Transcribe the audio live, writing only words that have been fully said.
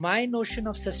My notion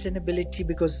of sustainability,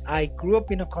 because I grew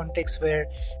up in a context where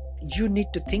you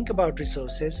need to think about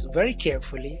resources very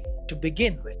carefully to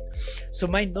begin with. So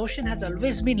my notion has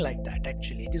always been like that.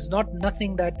 Actually, it is not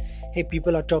nothing that, hey,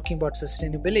 people are talking about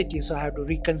sustainability, so I have to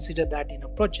reconsider that in a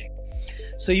project.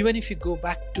 So even if you go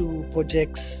back to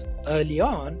projects early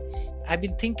on, I've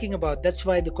been thinking about, that's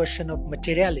why the question of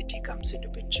materiality comes into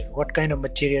picture. What kind of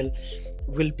material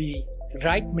will be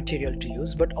right material to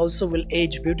use, but also will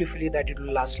age beautifully, that it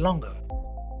will last longer.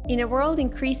 In a world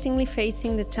increasingly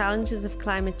facing the challenges of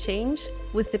climate change,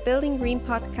 with the Building Green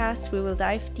podcast, we will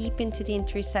dive deep into the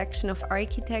intersection of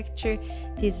architecture,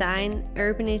 design,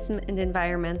 urbanism, and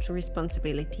environmental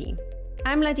responsibility.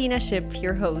 I'm Ladina Schipf,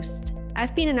 your host.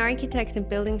 I've been an architect and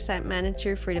building site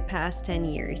manager for the past 10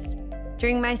 years.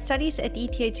 During my studies at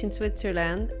ETH in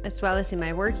Switzerland, as well as in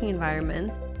my working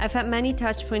environment, I've had many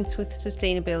touchpoints with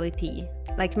sustainability,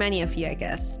 like many of you, I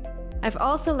guess. I've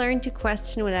also learned to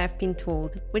question what I've been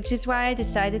told, which is why I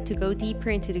decided to go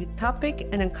deeper into the topic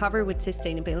and uncover what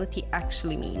sustainability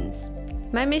actually means.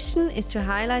 My mission is to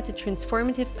highlight the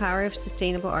transformative power of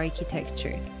sustainable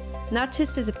architecture, not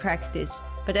just as a practice,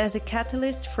 but as a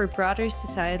catalyst for broader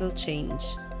societal change.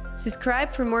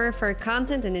 Subscribe for more of our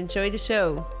content and enjoy the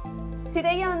show.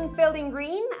 Today on Building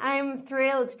Green, I'm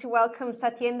thrilled to welcome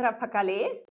Satyendra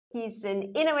Pakhalé. He's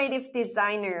an innovative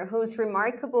designer whose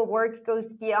remarkable work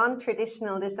goes beyond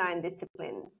traditional design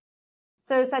disciplines.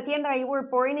 So Satyendra, you were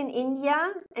born in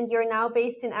India and you're now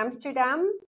based in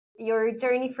Amsterdam. Your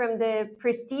journey from the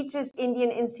prestigious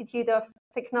Indian Institute of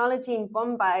Technology in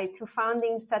Bombay to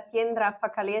founding Satyendra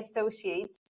Pakhalé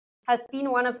Associates has been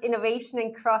one of innovation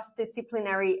and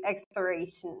cross-disciplinary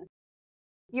exploration.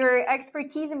 Your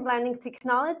expertise in blending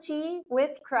technology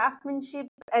with craftsmanship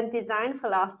and design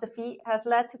philosophy has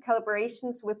led to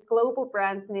collaborations with global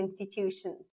brands and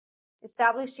institutions,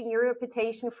 establishing your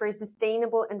reputation for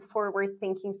sustainable and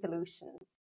forward-thinking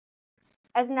solutions.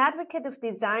 As an advocate of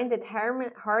design that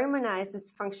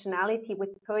harmonizes functionality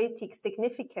with poetic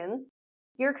significance,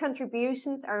 your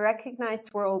contributions are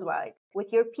recognized worldwide,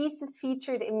 with your pieces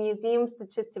featured in museums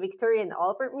such as the Victoria and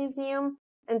Albert Museum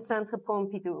and Centre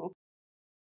Pompidou.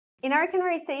 In our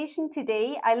conversation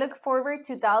today, I look forward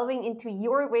to delving into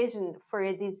your vision for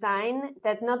a design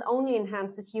that not only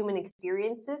enhances human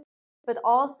experiences, but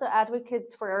also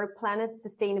advocates for our planet's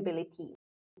sustainability.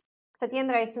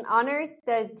 Satyendra, it's an honor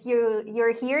that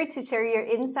you're here to share your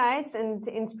insights and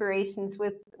inspirations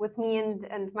with me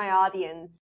and my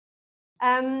audience.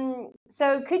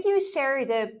 So could you share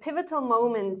the pivotal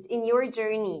moments in your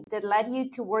journey that led you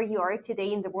to where you are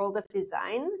today in the world of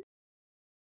design?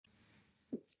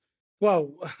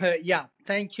 Wow. Yeah.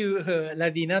 Thank you,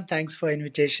 Ladina. Thanks for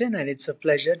invitation. And it's a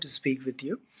pleasure to speak with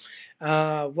you.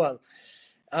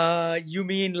 You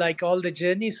mean like all the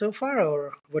journey so far,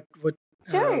 or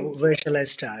Sure. where shall I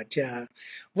start? Yeah.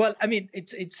 Well, I mean,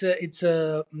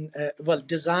 well,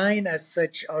 design as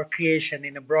such, or creation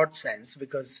in a broad sense,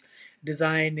 because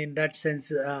design in that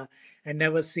sense, I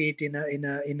never see it in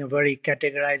a very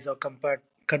categorized or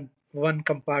one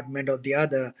compartment or the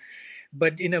other,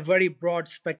 but in a very broad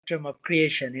spectrum of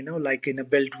creation, like in a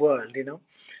built world,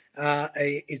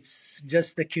 it's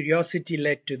just the curiosity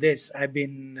led to this. I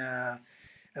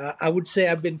would say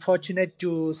I've been fortunate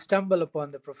to stumble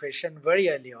upon the profession very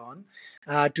early on,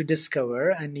 to discover.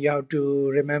 And you have to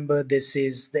remember, this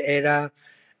is the era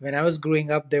when I was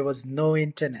growing up, there was no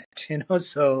internet,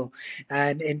 so,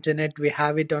 and internet, we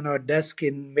have it on our desk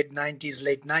in mid 90s,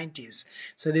 late 90s.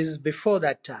 So this is before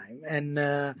that time. And,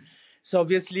 so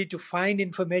obviously, to find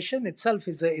information itself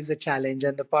is a challenge,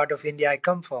 and the part of India I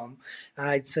come from,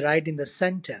 it's right in the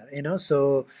center,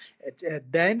 So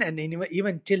then, and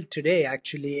even till today,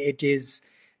 actually, it is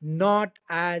not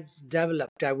as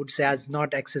developed, I would say, as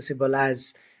not accessible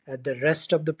as the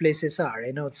rest of the places are,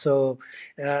 So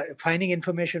finding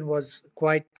information was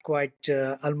quite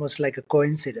almost like a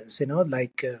coincidence,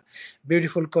 like a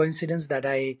beautiful coincidence that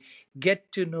I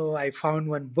get to know. I found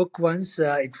one book once.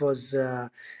 It was a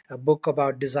book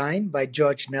about design by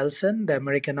George Nelson, the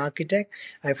American architect.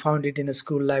 I found it in a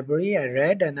school library. I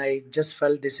read, and I just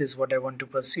felt this is what I want to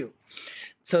pursue.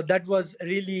 So that was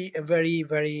really a very,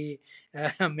 very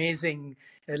amazing,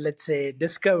 let's say,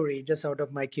 discovery, just out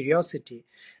of my curiosity.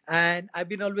 And I've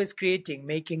been always creating,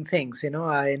 making things, and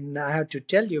I have to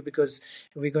tell you, because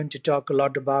we're going to talk a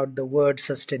lot about the word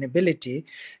sustainability,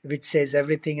 which says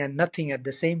everything and nothing at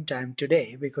the same time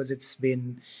today, because it's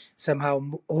been somehow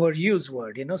overused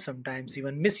word, sometimes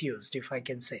even misused, if I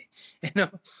can say,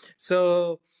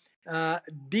 So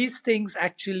these things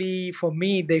actually, for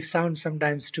me, they sound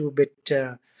sometimes too a bit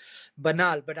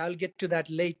banal, but I'll get to that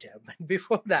later. But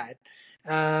before that,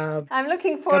 I'm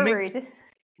looking forward.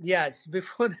 Yes,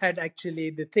 before that, actually,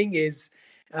 the thing is,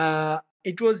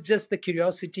 it was just the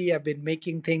curiosity. I've been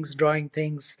making things, drawing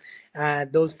things,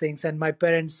 those things, and my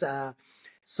parents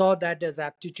saw that as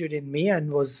aptitude in me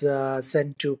and was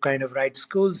sent to kind of write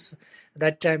schools.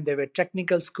 That time there were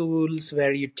technical schools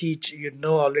where you teach,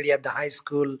 already at the high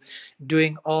school,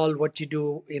 doing all what you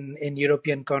do in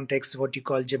European context, what you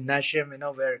call gymnasium,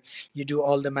 where you do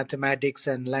all the mathematics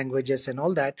and languages and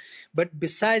all that. But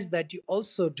besides that, you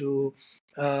also do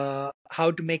how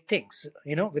to make things,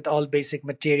 with all basic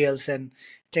materials and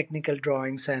technical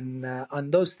drawings and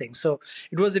on those things. So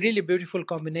it was a really beautiful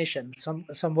combination,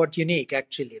 somewhat unique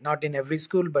actually, not in every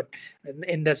school, but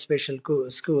in that special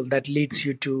school that leads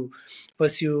you to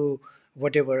pursue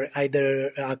whatever,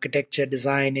 either architecture,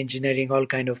 design, engineering, all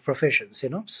kind of professions.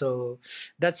 So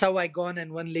that's how I gone,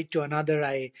 and one lead to another,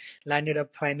 I landed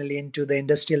up finally into the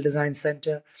Industrial Design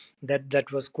Center.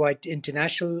 That was quite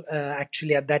international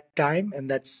actually at that time, and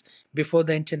that's before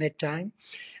the internet time.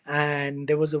 And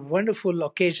there was a wonderful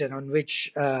occasion on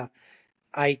which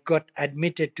I got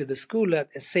admitted to the school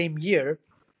at the same year,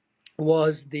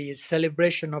 was the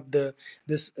celebration of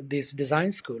this design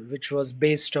school, which was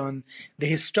based on the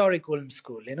historic Ulm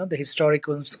School. The historic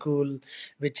Ulm School,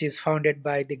 which is founded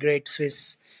by the great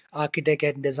Swiss architect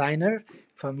and designer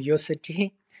from your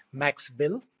city, Max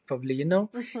Bill, probably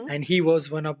Mm-hmm. and he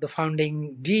was one of the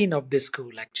founding dean of this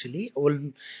school actually.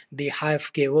 Ulm, the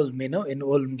HFK Ulm, in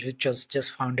Ulm, which was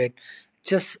just founded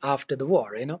just after the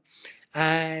war.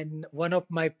 And one of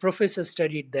my professors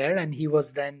studied there, and he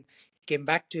was then came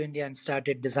back to India and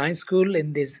started design school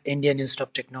in this Indian Institute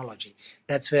of Technology.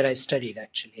 That's where I studied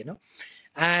actually.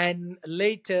 And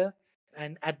later,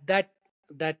 and at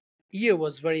that year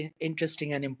was very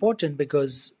interesting and important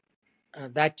because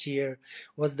that year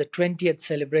was the 20th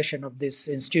celebration of this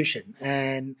institution,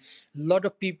 and a lot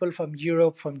of people from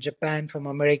Europe, from Japan, from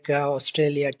America,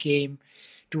 Australia came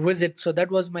to visit. So that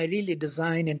was my really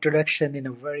design introduction in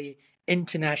a very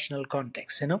international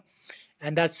context.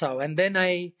 And that's how. And then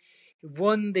I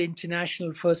won the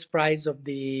international first prize of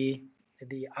the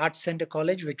Art Center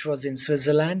College, which was in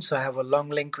Switzerland. So I have a long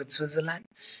link with Switzerland,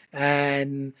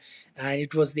 and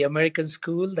it was the American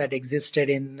school that existed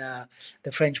in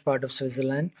the French part of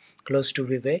Switzerland, close to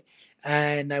Vevey.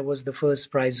 And I was the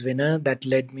first prize winner. That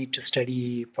led me to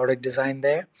study product design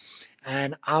there.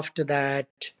 And after that,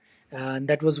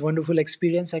 that was wonderful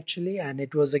experience actually. And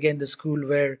it was again the school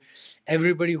where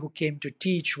everybody who came to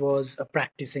teach was a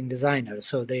practicing designer,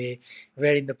 so they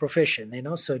were in the profession.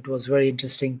 So it was very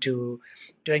interesting to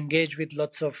engage with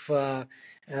lots of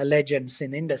legends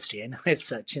in industry and as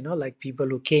such, like people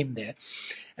who came there.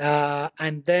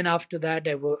 And then after that,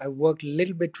 I worked a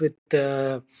little bit with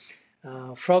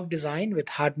frog design with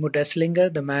Hartmut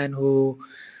Esslinger, the man who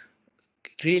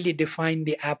really defined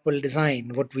the Apple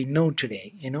design, what we know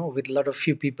today. With a lot of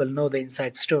few people know the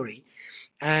inside story.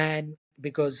 And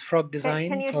because frog Can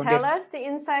design you tell founded. us the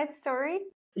inside story?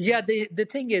 Yeah, the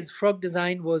thing is, frog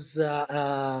design was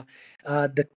the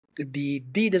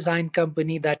design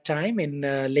company that time in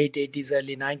late 80s,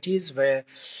 early 90s, where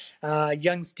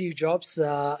young Steve Jobs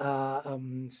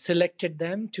selected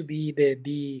them to be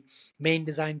the main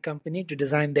design company to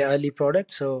design their early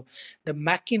product. So the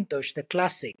Macintosh, the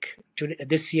classic,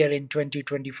 this year in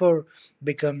 2024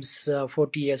 becomes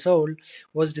 40 years old,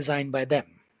 was designed by them.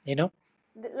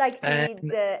 Like And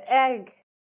the egg.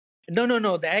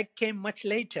 no, the egg came much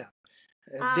later.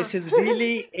 Ah. This is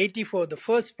really 84, the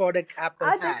first product Apple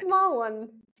The had. small one.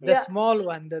 The Yeah. small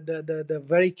one, the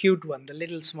very cute one, the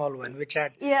little small one, which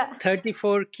had Yeah.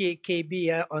 34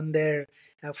 KB on their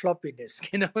floppy disk,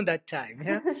 that time.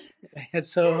 Yeah.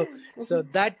 So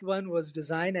that one was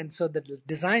designed. And so the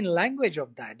design language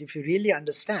of that, if you really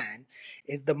understand,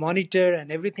 is the monitor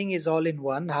and everything is all in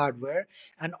one hardware.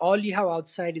 And all you have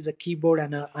outside is a keyboard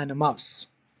and a mouse.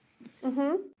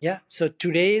 Mm-hmm. Yeah, so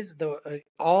today's the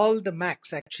all the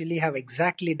Macs actually have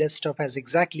exactly desktop has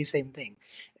exactly same thing.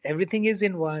 Everything is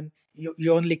in one.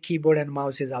 You only keyboard and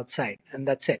mouse is outside, and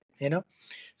that's it.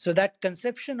 So that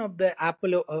conception of the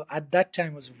Apple at that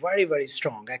time was very very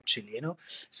strong actually.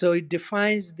 So it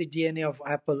defines the DNA of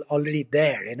Apple already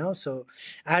there. So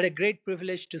I had a great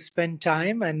privilege to spend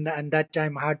time, and that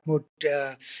time Hartmut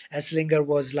Esslinger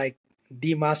was like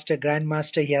the master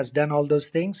grandmaster. He has done all those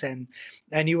things, and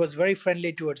he was very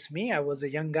friendly towards me. I was a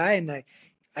young guy, and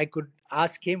I could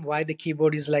ask him why the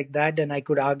keyboard is like that, and I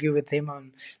could argue with him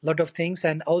on a lot of things.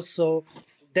 And also,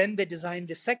 then they designed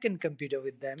the second computer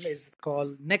with them, is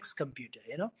called Next Computer,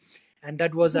 and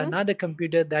that was Mm-hmm. another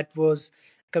computer that was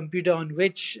computer on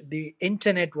which the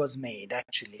internet was made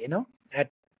actually,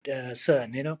 at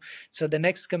CERN, So the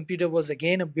next computer was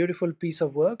again a beautiful piece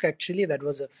of work. Actually, that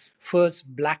was the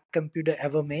first black computer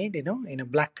ever made, in a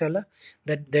black color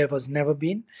that there was never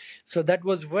been. So that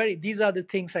was these are the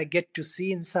things I get to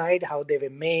see inside, how they were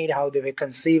made, how they were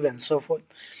conceived, and so forth.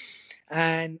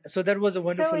 And so that was a So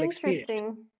wonderful experience.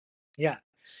 interesting. Yeah.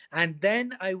 And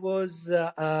then I was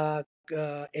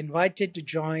invited to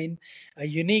join a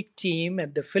unique team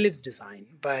at the Philips Design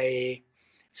by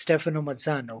Stefano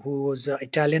Mazzano, who was an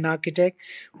Italian architect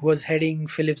who was heading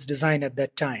Philips Design at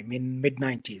that time in mid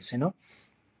 90s,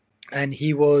 and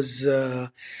he was uh,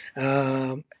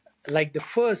 like the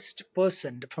first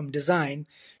person from design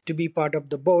to be part of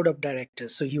the board of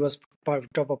directors. So he was part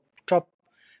of top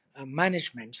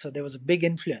management. So there was a big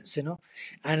influence,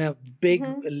 and a big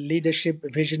Mm-hmm. leadership,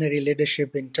 visionary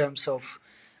leadership in terms of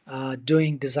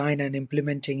doing design and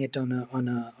implementing it on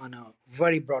a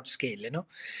very broad scale,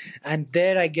 And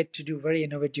there I get to do very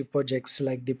innovative projects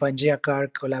like the Pangea car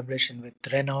collaboration with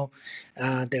Renault.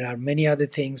 There are many other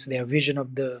things. Their vision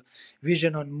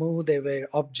on Move. There were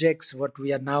objects what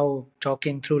we are now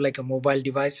talking through like a mobile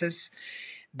devices.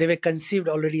 They were conceived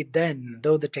already then,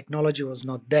 though the technology was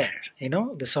not there.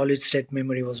 The solid state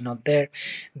memory was not there.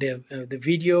 The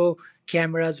video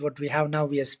cameras what we have now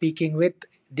we are speaking with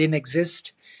didn't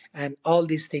exist, and all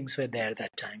these things were there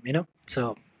that time.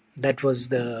 So that was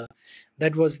the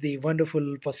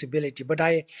wonderful possibility. But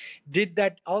I did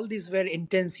that. All these were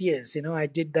intense years. I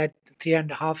did that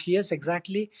 3.5 years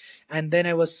exactly, and then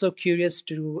I was so curious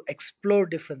to explore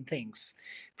different things,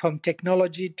 from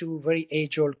technology to very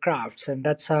age-old crafts, and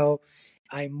that's how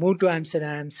I moved to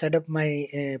Amsterdam, set up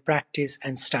my practice,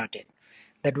 and started.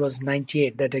 That was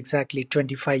 98. That exactly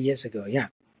 25 years ago. Yeah.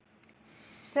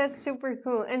 That's super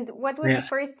cool. And what was the Yeah.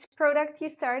 first product you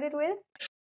started with?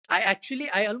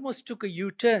 I almost took a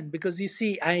U-turn, because you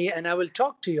see, I will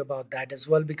talk to you about that as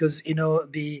well, because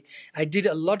I did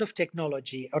a lot of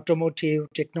technology, automotive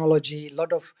technology, a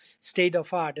lot of state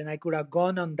of art, and I could have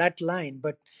gone on that line,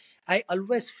 but I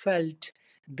always felt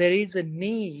there is a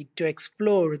need to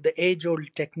explore the age-old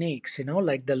techniques,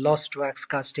 like the lost wax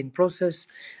casting process.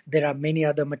 There are many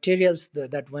other materials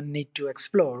that one need to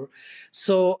explore.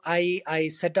 So I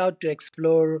set out to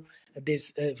explore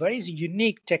this very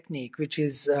unique technique, which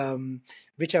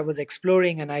I was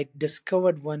exploring, and I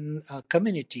discovered one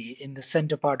community in the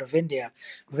center part of India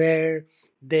where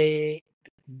they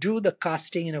do the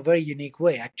casting in a very unique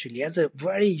way, actually, as a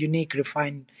very unique,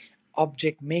 refined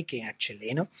object making,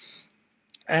 actually,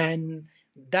 and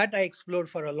that I explored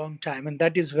for a long time, and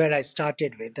that is where I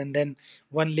started with, and then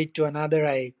one led to another.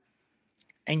 I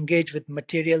engage with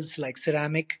materials like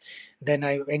ceramic, then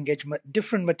I engage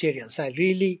different materials. I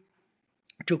really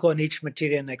took on each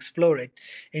material and explore it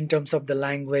in terms of the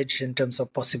language, in terms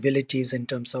of possibilities, in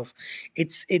terms of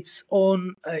its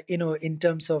own, in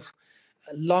terms of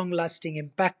long lasting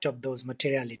impact of those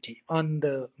materiality on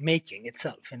the making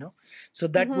itself. So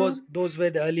Mm-hmm. those were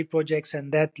the early projects,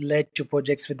 and that led to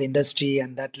projects with industry,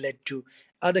 and that led to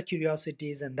other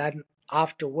curiosities, and then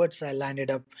afterwards I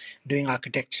landed up doing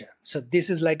architecture. So this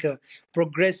is like a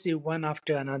progressive one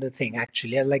after another thing,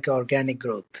 actually, like organic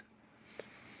growth.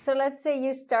 So let's say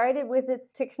you started with the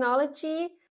technology,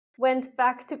 went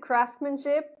back to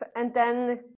craftsmanship, and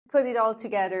then put it all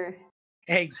together.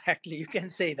 Exactly, you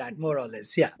can say that more or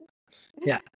less. Yeah,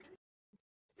 yeah,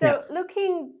 yeah, So,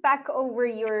 looking back over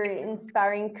your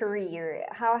inspiring career,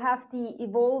 how have the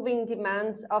evolving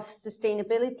demands of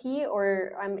sustainability,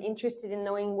 or I'm interested in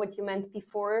knowing what you meant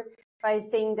before by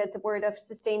saying that the word of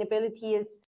sustainability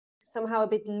is somehow a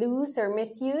bit loose or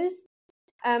misused.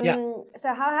 yeah,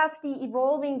 So, how have the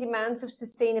evolving demands of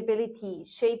sustainability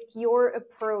shaped your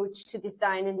approach to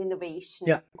design and innovation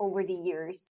yeah. over the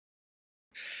years?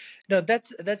 No,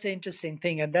 that's an interesting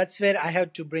thing, and that's where I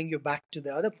have to bring you back to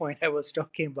the other point I was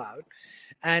talking about,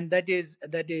 and that is,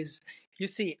 you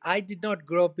see, I did not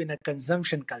grow up in a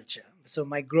consumption culture, so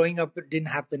my growing up didn't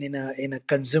happen in a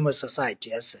consumer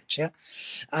society as such. Yeah,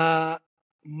 uh,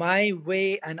 my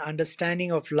way and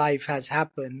understanding of life has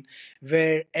happened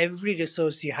where every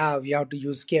resource you have to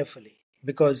use carefully,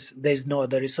 because there's no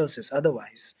other resources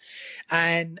otherwise,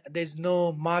 and there's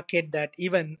no market that,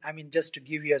 even, I mean, just to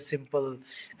give you a simple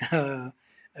uh,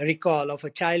 recall of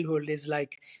a childhood, is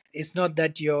like, it's not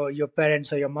that your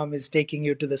parents or your mom is taking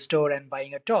you to the store and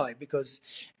buying a toy, because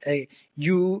uh,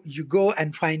 you go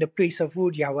and find a piece of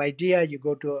wood, you have idea, you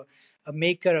go to a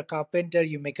maker, a carpenter,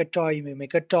 you make a toy, you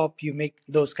make a top, you make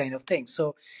those kind of things.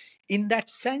 So in that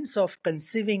sense of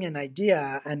conceiving an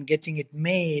idea and getting it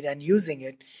made and using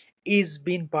it is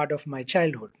been part of my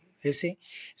childhood, you see.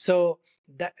 So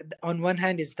that on one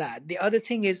hand is that. The other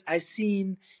thing is I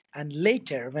seen, and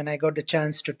later when I got the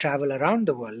chance to travel around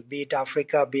the world, be it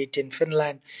Africa, be it in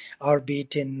Finland, or be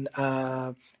it in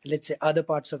let's say other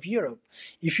parts of Europe,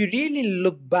 if you really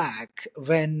look back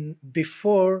when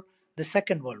before the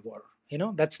Second World War,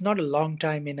 that's not a long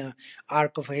time in a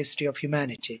arc of a history of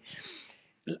humanity.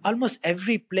 Almost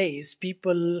every place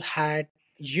people had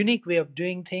unique way of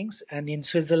doing things, and in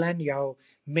Switzerland you have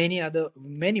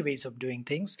many ways of doing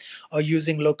things, or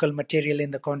using local material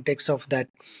in the context of that,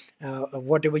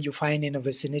 whatever you find in a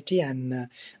vicinity. And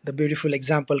the beautiful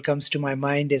example comes to my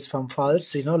mind is from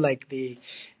Pfalz, like the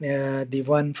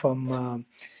one from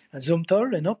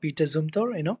Zumthor, Peter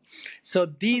Zumthor, So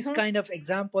these Mm-hmm. kind of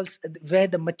examples where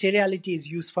the materiality is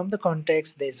used from the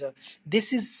context,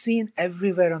 this is seen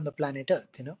everywhere on the planet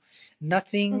Earth,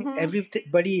 Nothing, Mm-hmm.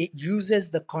 everybody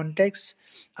uses the context,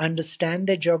 understand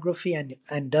their geography,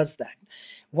 and does that.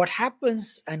 What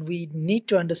happens, and we need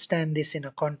to understand this in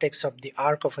a context of the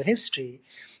arc of a history,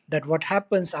 that what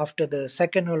happens after the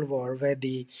Second World War, where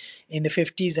in the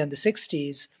 50s and the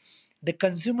 60s, the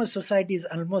consumer society is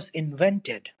almost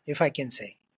invented, if I can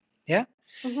say. Yeah.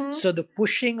 Mm-hmm. So the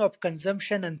pushing of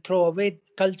consumption and throwaway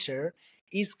culture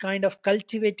is kind of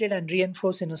cultivated and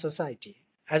reinforced in a society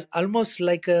as almost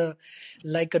like a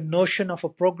notion of a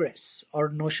progress or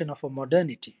notion of a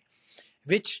modernity,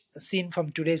 which seen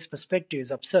from today's perspective is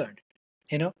absurd.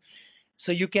 You know,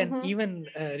 so you can Mm-hmm. even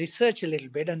research a little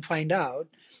bit and find out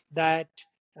that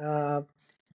uh,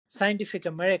 Scientific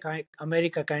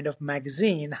America kind of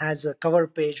magazine has a cover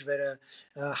page where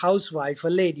a housewife, a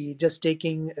lady, just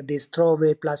taking these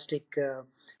throwaway plastic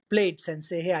plates and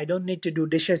say, "Hey, I don't need to do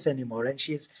dishes anymore," and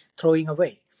she's throwing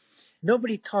away.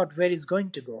 Nobody thought where it's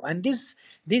going to go, and these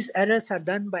errors are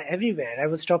done by everywhere. I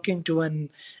was talking to an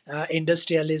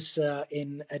industrialist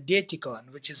in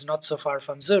Dietikon, which is not so far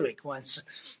from Zurich, once,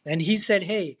 and he said,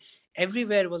 "Hey,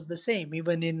 everywhere was the same.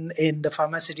 Even in the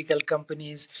pharmaceutical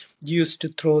companies used to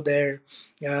throw their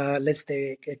let's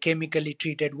say chemically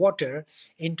treated water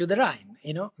into the Rhine.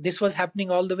 This was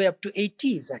happening all the way up to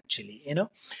 80s, actually.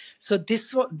 So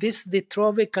this the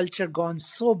throwaway culture gone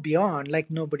so beyond,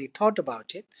 like nobody thought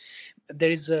about it.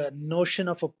 There is a notion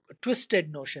of a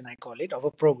twisted notion, I call it, of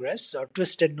a progress, or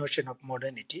twisted notion of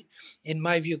modernity. In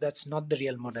my view, that's not the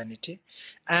real modernity.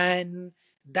 And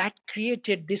that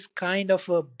created this kind of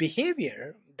a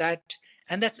behavior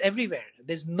and that's everywhere.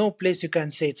 There's no place you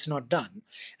can say it's not done.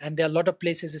 And there are a lot of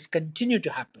places it's continue to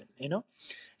happen.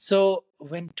 So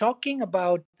when talking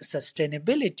about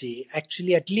sustainability,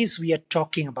 actually, at least we are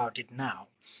talking about it now,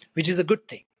 which is a good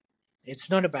thing.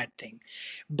 It's not a bad thing.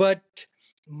 But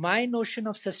my notion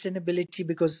of sustainability,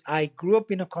 because I grew up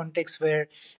in a context where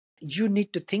you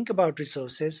need to think about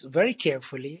resources very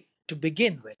carefully to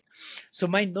begin with. So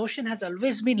my notion has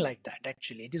always been like that,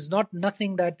 actually. It is not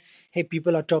nothing that, hey,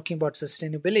 people are talking about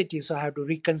sustainability, so I have to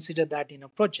reconsider that in a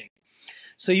project.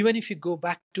 So even if you go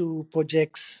back to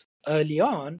projects early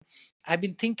on, I've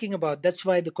been thinking about, that's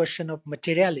why the question of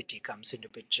materiality comes into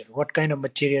picture. What kind of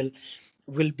material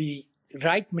will be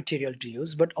right material to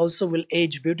use, but also will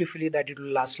age beautifully, that it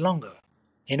will last longer.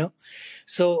 you know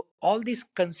so all these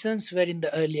concerns were in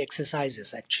the early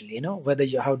exercises, actually, whether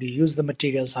how do you use the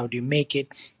materials, how do you make it,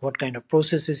 what kind of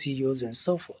processes you use, and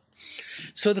so forth.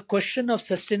 So the question of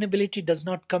sustainability does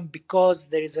not come because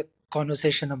there is a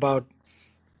conversation about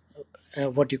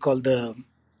what you call the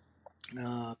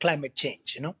climate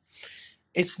change.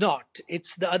 It's not.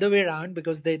 It's the other way around,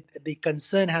 because the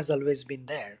concern has always been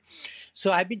there.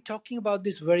 So I've been talking about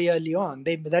this very early on.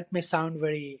 That may sound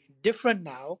very different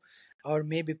now, or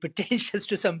maybe pretentious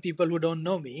to some people who don't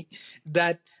know me.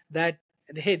 That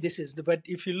hey, this is. But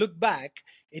if you look back,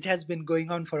 it has been going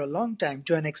on for a long time,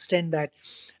 to an extent that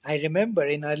I remember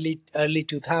in early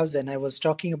 2000, I was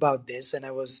talking about this, and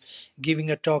I was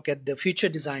giving a talk at the Future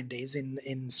Design Days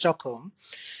in Stockholm,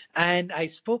 and I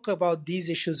spoke about these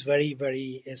issues very,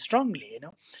 very strongly.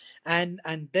 And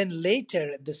then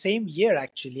later the same year,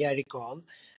 actually, I recall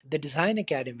the Design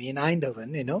Academy in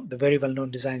Eindhoven, the very well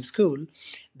known design school.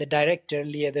 The director,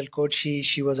 Lia Delcourt,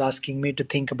 she was asking me to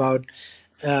think about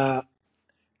uh,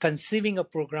 conceiving a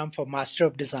program for Master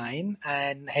of Design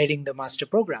and heading the master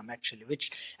program, actually,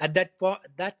 which at that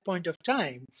point of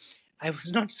time, I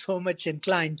was not so much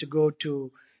inclined to go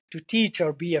to teach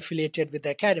or be affiliated with the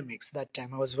academics. That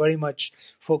time I was very much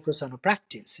focused on a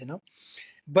practice.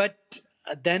 But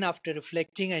then, after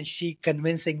reflecting and she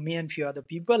convincing me and few other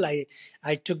people,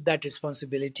 I took that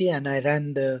responsibility, and I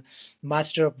ran the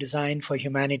Master of Design for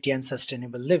Humanity and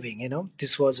Sustainable Living.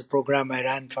 This was a program I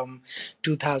ran from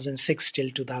 2006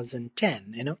 till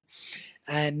 2010.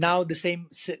 And now the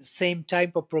same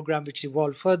type of program which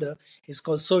evolved further is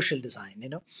called social design,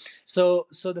 so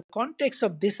the context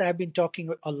of this I've been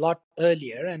talking a lot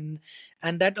earlier, and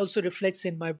that also reflects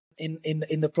in my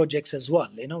in the projects as well,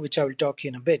 which I will talk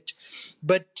in a bit.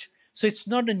 But so it's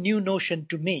not a new notion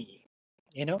to me,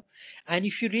 and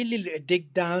if you really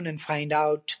dig down and find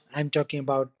out, I'm talking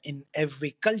about in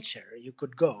every culture you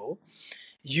could go,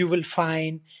 you will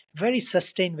find very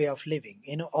sustained way of living.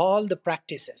 All the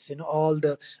practices, all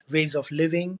the ways of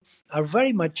living are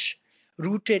very much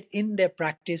rooted in their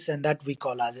practice, and that we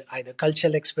call either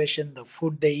cultural expression, the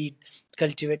food they eat,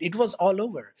 cultivate. It was all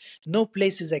over. No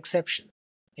place is exception.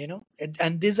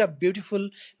 And these are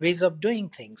beautiful ways of doing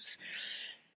things.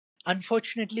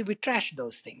 Unfortunately, we trash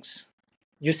those things.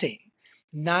 You see,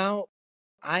 now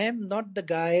I am not the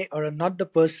guy or not the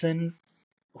person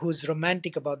who's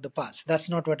romantic about the past. That's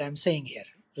not what I'm saying here.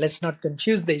 Let's not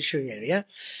confuse the issue here. Yeah.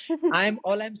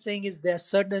 I'm saying is there are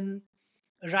certain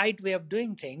right way of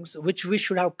doing things which we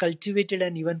should have cultivated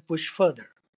and even pushed further,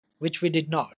 which we did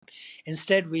not.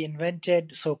 Instead, we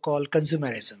invented so-called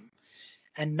consumerism.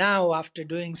 And now, after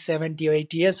doing 70 or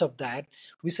 80 years of that,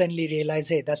 we suddenly realize,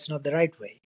 hey, that's not the right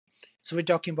way. So we're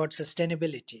talking about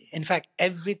sustainability. In fact,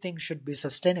 everything should be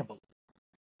sustainable,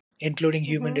 including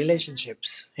human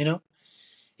relationships.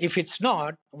 If it's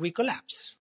not, we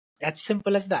collapse. As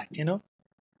simple as that.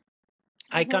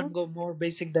 I can't go more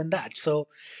basic than that. So,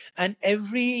 and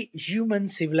every human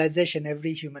civilization,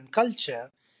 every human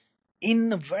culture,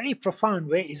 in a very profound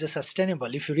way, is a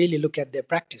sustainable if you really look at their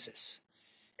practices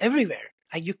everywhere.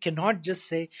 You cannot just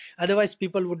say, otherwise,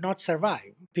 people would not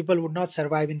survive. People would not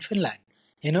survive in Finland.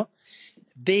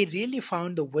 They really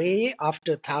found a way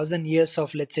after 1,000 years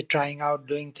of, let's say, trying out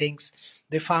doing things.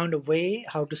 They found a way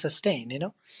how to sustain,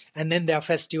 and then there are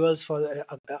festivals for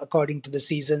according to the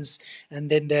seasons, and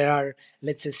then there are,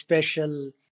 let's say,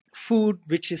 special food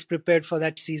which is prepared for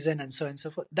that season, and so on and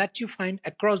so forth, that you find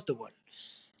across the world,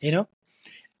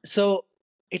 so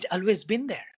it always been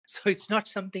there. So it's not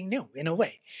something new in a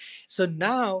way. So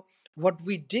now what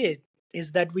we did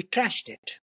is that we trashed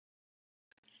it.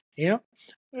 Yeah.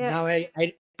 Now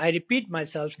I repeat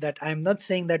myself that I'm not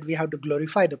saying that we have to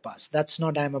glorify the past. That's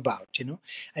not I'm about.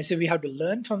 I say we have to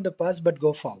learn from the past but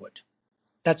go forward.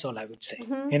 That's all I would say.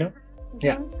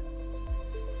 Yeah.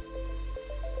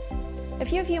 A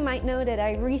few of you might know that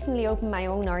I recently opened my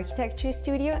own architecture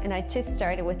studio, and I just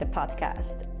started with a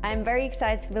podcast. I'm very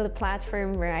excited to build a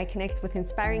platform where I connect with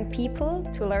inspiring people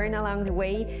to learn along the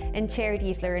way and share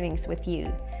these learnings with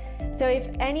you. So if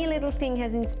any little thing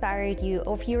has inspired you,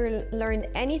 or if you learned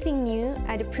anything new,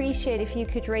 I'd appreciate if you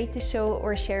could rate the show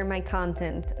or share my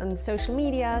content on social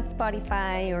media,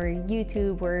 Spotify or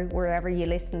YouTube or wherever you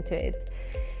listen to it.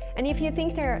 And if you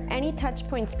think there are any touch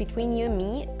points between you and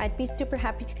me, I'd be super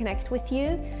happy to connect with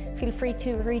you. Feel free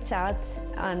to reach out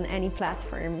on any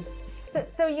platform.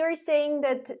 So you're saying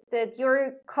that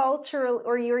your cultural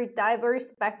or your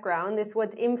diverse background is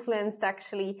what influenced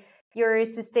actually your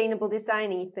sustainable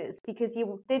design ethos, because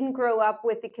you didn't grow up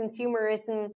with the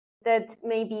consumerism that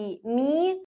maybe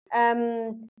me,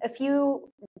 a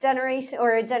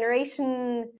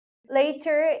generation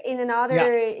later in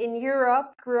in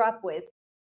Europe grew up with.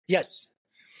 Yes.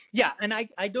 Yeah, and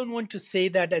I don't want to say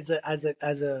that as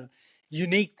a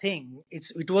unique thing.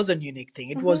 It was a unique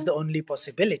thing. It was the only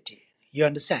possibility. You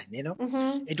understand,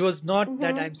 It was not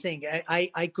that I'm saying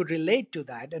I could relate to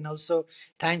that, and also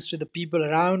thanks to the people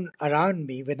around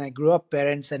me when I grew up,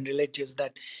 parents and relatives,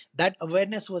 that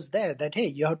awareness was there. That hey,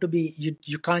 you have to be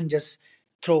you can't just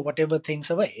throw whatever things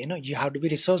away. You have to be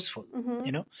resourceful.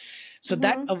 So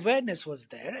that awareness was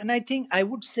there. And I think I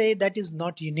would say that is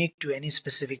not unique to any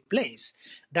specific place.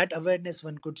 That awareness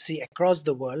one could see across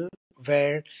the world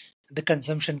where the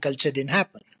consumption culture didn't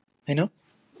happen,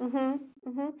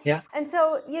 Yeah. And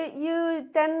so you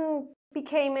then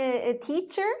became a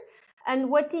teacher. And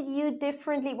what did you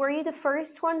differently? Were you the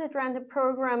first one that ran the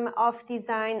program of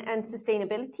design and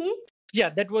sustainability? Yeah,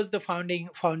 that was the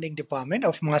founding department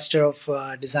of Master of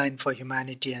Design for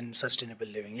Humanity and Sustainable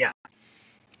Living. Yeah.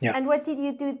 Yeah. And what did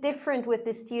you do different with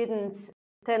the students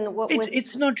than what was?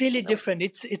 It's not really different.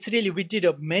 It's really we did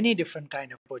many different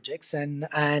kind of projects, and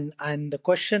the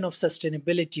question of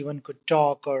sustainability one could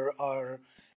talk or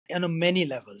many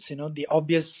levels. The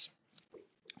obvious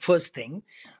first thing,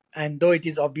 and though it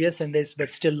is obvious, and there's but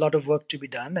still a lot of work to be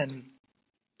done, and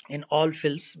in all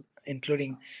fields,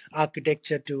 including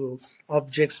architecture to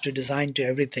objects to design to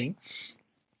everything,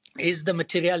 is the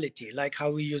materiality, like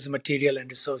how we use material and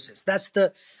resources. That's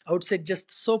I would say,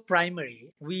 just so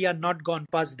primary. We are not gone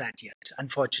past that yet,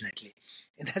 unfortunately.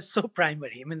 That's so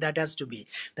primary. I mean, that has to be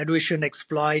that we shouldn't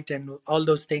exploit and all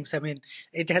those things. I mean,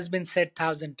 it has been said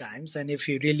thousand times. And if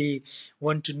you really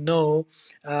want to know,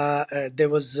 there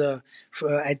was,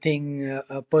 I think,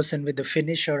 a person with a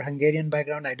Finnish or Hungarian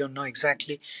background. I don't know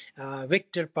exactly.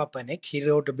 Victor Papanik. He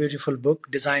wrote a beautiful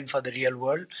book, Design for the Real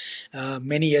World,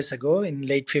 many years ago in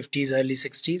late 50s, early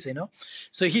 60s.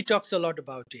 So he talks a lot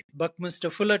about it. Buckminster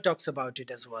Fuller talks about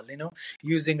it as well.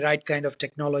 Using right kind of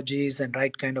technologies and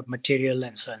right kind of material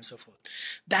and so on and so forth.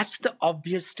 That's the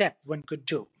obvious step one could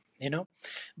do, you know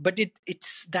but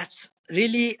it's that's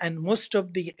really, and most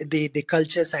of the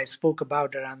cultures I spoke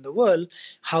about around the world,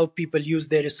 how people use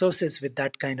their resources with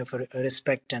that kind of a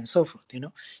respect and so forth.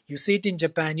 You see it in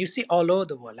Japan, you see all over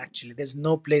the world. Actually, there's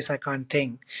no place I can't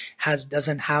think has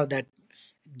doesn't have that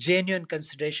genuine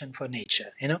consideration for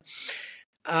nature.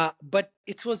 But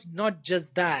it was not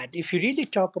just that. If you really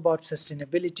talk about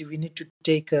sustainability, we need to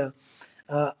take a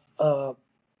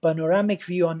panoramic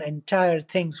view on entire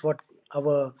things, what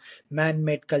our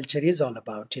man-made culture is all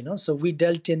about. So we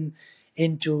dealt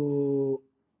into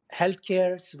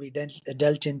healthcare, so we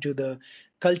dealt into the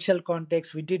cultural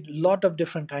context. We did a lot of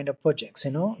different kind of projects,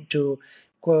 to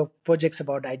projects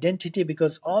about identity,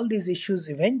 because all these issues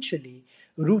eventually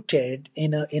rooted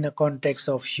in a context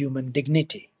of human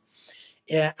dignity.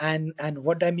 Yeah, and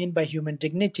what I mean by human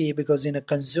dignity, because in a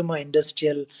consumer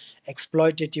industrial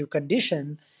exploitative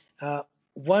condition,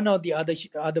 one or the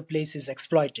other place is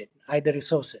exploited, either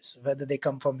resources, whether they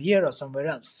come from here or somewhere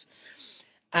else.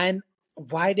 And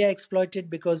why they are exploited?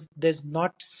 Because there's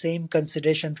not same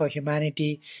consideration for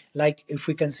humanity. Like if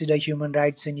we consider human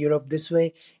rights in Europe this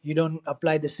way, you don't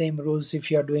apply the same rules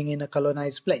if you're doing in a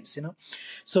colonized place.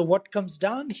 So what comes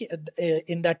down here,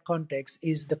 in that context,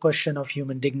 is the question of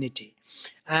human dignity.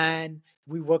 And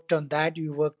we worked on that. We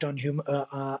worked on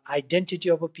identity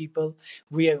of a people.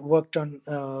 We worked on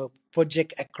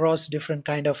project across different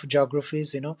kind of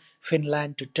geographies,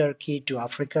 Finland to Turkey to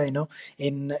Africa,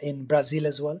 in Brazil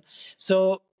as well.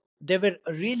 So there were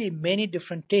really many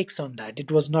different takes on that.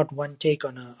 It was not one take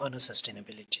on a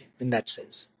sustainability in that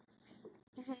sense.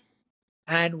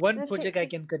 And one That's it. project I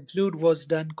can conclude was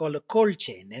done called a cold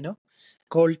chain,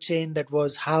 cold chain. That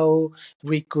was how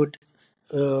we could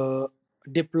uh,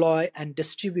 deploy and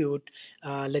distribute,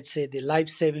 let's say, the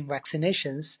life-saving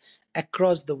vaccinations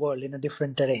across the world in a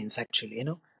different terrains. Actually,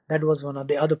 that was one of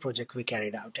the other projects we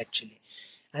carried out actually.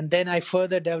 And then I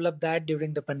further developed that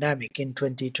during the pandemic in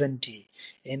 2020,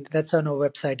 and that's on our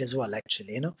website as well.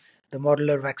 Actually, the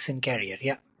modular vaccine carrier.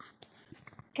 Yeah.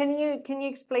 Can you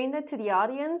explain that to the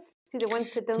audience, to the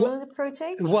ones that don't Well, know the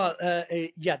project? well,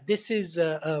 yeah, this is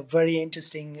a very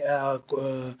interesting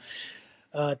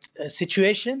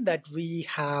situation that we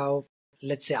have,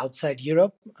 let's say, outside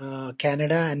Europe,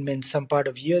 Canada, and in some part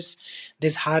of US.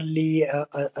 There's hardly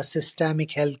a systemic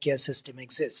healthcare system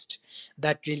exist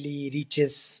that really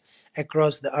reaches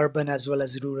across the urban as well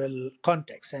as rural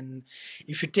context. And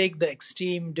if you take the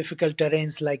extreme difficult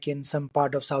terrains like in some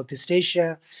part of Southeast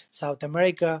Asia, South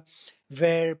America,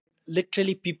 where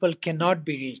literally people cannot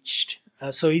be reached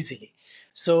so easily.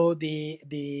 So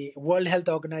the World Health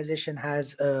Organization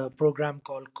has a program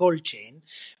called Cold Chain,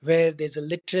 where there's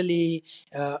literally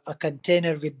a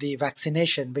container with the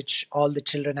vaccination, which all the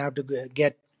children have to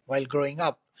get while growing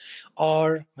up,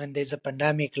 or when there's a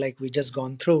pandemic like we just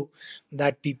gone through,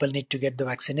 that people need to get the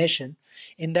vaccination.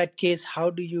 In that case, how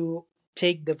do you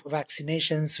take the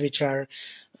vaccinations which are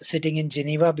sitting in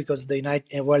Geneva, because the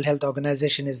United World Health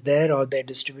Organization is there, or their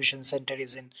distribution center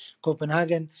is in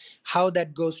Copenhagen, how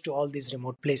that goes to all these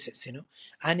remote places,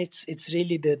 and it's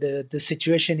really the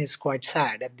situation is quite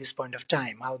sad at this point of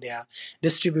time, how they are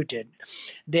distributed.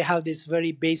 They have this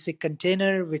very basic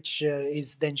container which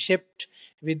is then shipped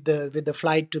with the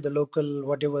flight to the local,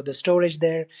 whatever the storage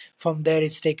there. From there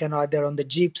it's taken either on the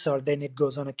jeeps, or then it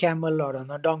goes on a camel or on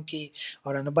a donkey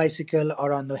or on a bicycle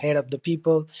or on the head of the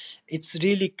people. It's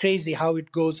really crazy how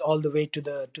it goes all the way to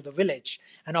the village,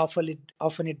 and often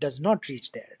it does not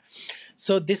reach there.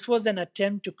 So this was an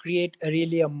attempt to create a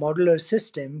modular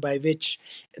system by which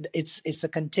it's a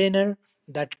container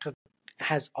that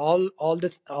has all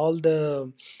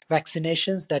the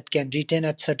vaccinations that can retain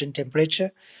at certain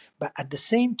temperature, but at the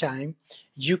same time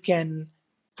you can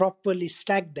properly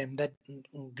stack them, that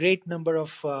great number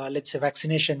of, let's say,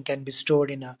 vaccination can be stored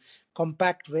in a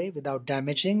compact way without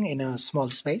damaging in a small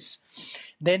space.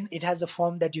 Then it has a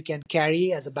form that you can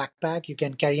carry as a backpack, you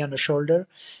can carry on a shoulder.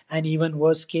 And even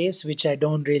worst case, which I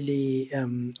don't really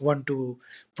want to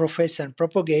profess and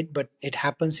propagate, but it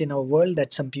happens in our world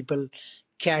that some people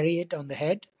carry it on the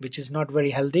head, which is not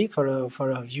very healthy for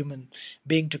a human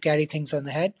being to carry things on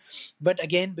the head. But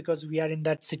again, because we are in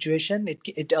that situation,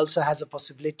 it also has a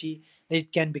possibility that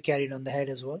it can be carried on the head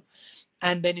as well.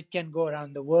 And then it can go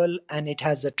around the world, and it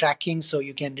has a tracking, so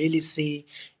you can really see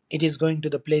it is going to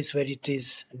the place where it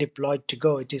is deployed to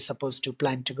go, it is supposed to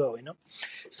plan to go,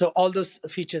 so all those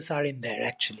features are in there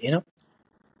actually.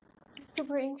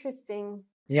 Super interesting.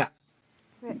 Yeah.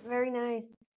 Very nice.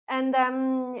 And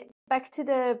back to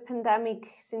the pandemic,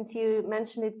 since you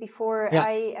mentioned it before, Yeah.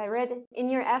 I read in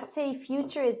your essay,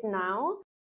 Future is Now,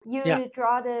 Yeah. you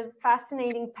draw the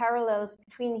fascinating parallels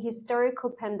between historical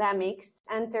pandemics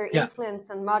and their Yeah. influence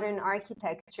on modern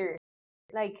architecture,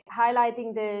 like highlighting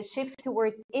the shift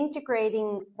towards integrating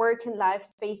work and life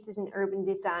spaces in urban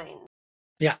design.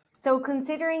 Yeah. So,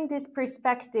 considering this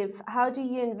perspective, how do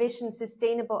you envision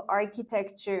sustainable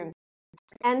architecture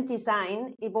and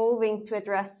design evolving to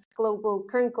address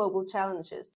current global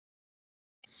challenges?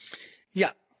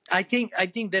 Yeah. I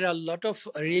think there are a lot of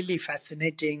really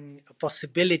fascinating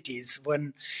possibilities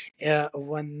when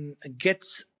one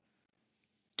gets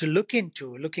to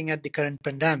looking at the current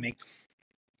pandemic,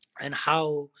 and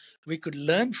how we could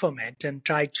learn from it and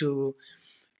try to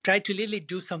really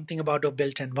do something about our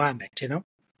built environment.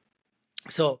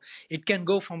 So it can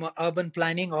go from urban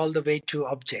planning all the way to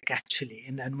object actually,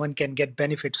 and one can get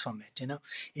benefits from it,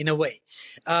 in a way.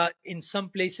 In some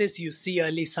places you see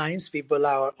early signs, people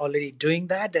are already doing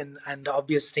that, and the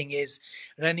obvious thing is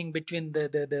running between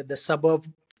the suburb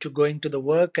to going to the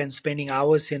work and spending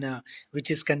hours which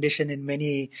is conditioned in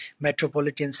many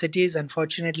metropolitan cities,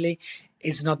 unfortunately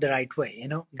is not the right way.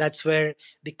 That's where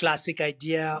the classic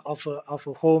idea of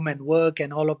a home and work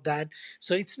and all of that.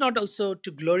 So it's not also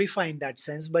to glorify in that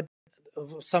sense, but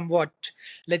somewhat,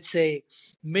 let's say,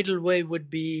 middle way would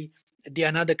be the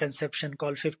another conception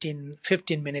called 15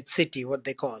 minute city, what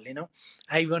they call.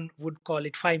 I even would call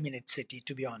it 5 minute city,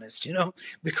 to be honest,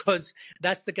 because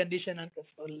that's the condition. And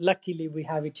luckily we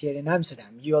have it here in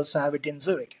Amsterdam. You also have it in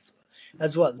Zurich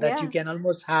as well, that you Yeah, can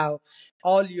almost have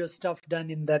all your stuff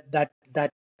done in that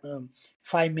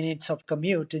 5 minutes of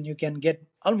commute, and you can get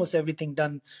almost everything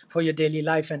done for your daily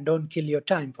life and don't kill your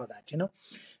time for that.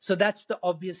 So that's the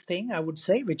obvious thing I would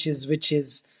say, which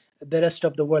is the rest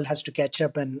of the world has to catch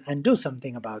up and do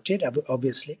something about it,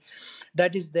 obviously.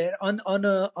 That is there on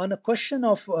a question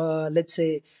of let's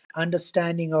say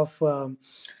understanding of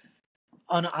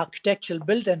on an architectural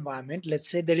built environment. Let's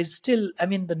say there is still, I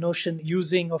mean, the notion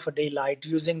using of a daylight,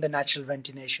 using the natural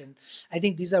ventilation. I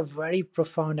think these are very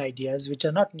profound ideas, which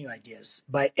are not new ideas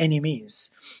by any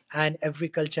means. And every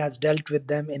culture has dealt with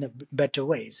them in a better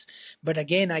ways. But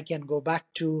again, I can go back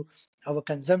to our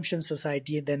consumption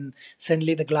society. Then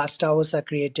suddenly the glass towers are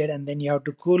created, and then you have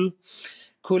to cool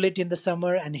it in the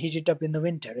summer and heat it up in the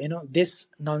winter. This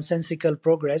nonsensical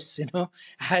progress,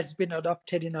 has been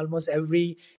adopted in almost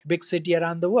every big city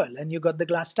around the world. And you got the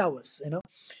glass towers.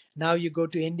 Now you go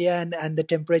to India, and the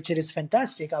temperature is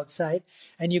fantastic outside,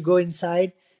 and you go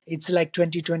inside, it's like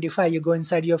 2025. You go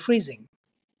inside, you're freezing,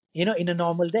 in a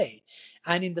normal day.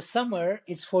 And in the summer,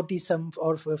 it's 40 some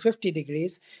or 50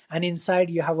 degrees, and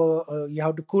inside you have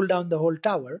to cool down the whole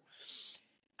tower,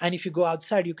 and if you go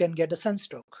outside you can get a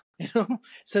sunstroke.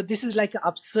 So this is like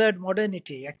absurd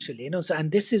modernity actually. So,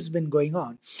 and this has been going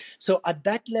on. So at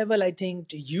that level, I think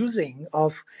the using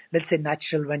of, let's say,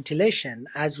 natural ventilation,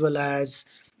 as well as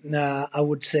I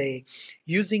would say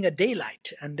using a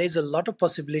daylight, and there's a lot of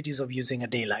possibilities of using a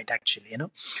daylight actually,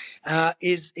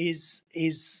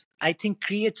 is I think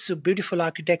creates a beautiful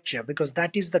architecture, because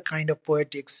that is the kind of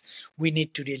poetics we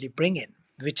need to really bring in,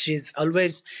 which is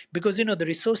always, because the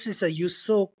resources are used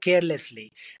so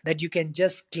carelessly that you can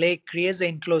just create an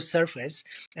enclosed surface,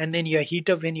 and then you heat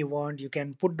up when you want, you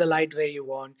can put the light where you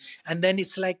want, and then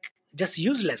it's like just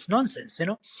useless nonsense.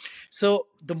 So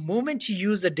the moment you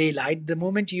use a daylight, the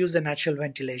moment you use a natural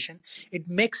ventilation, it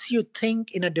makes you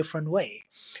think in a different way.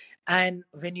 And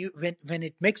when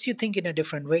it makes you think in a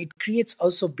different way, it creates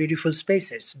also beautiful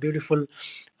spaces, beautiful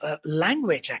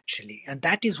language actually. And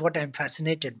that is what I'm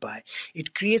fascinated by.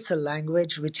 It creates a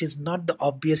language which is not the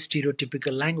obvious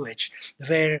stereotypical language,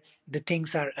 where the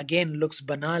things are, again, looks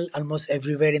banal almost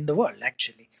everywhere in the world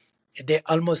actually. They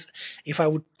almost, if I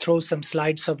would throw some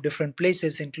slides of different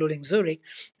places including Zurich,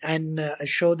 and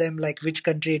show them like which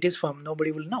country it is from,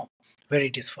 nobody will know where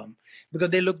it is from,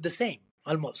 because they look the same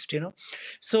almost.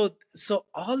 So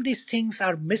all these things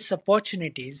are missed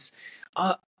opportunities,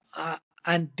 uh, uh,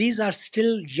 and these are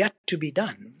still yet to be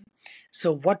done.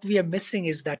 So what we are missing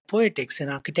is that poetics in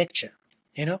architecture.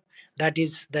 That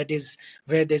is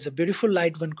where there's a beautiful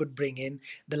light one could bring in.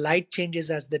 The light changes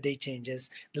as the day changes,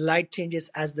 the light changes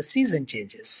as the season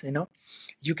changes.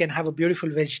 You can have a beautiful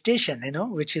vegetation,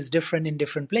 which is different in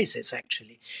different places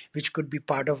actually, which could be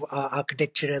part of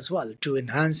architecture as well, to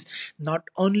enhance not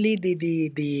only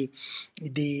the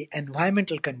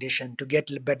environmental condition, to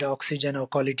get better oxygen or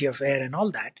quality of air and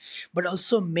all that, but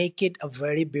also make it a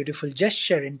very beautiful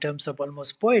gesture in terms of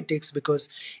almost poetics, because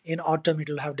in autumn it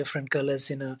will have different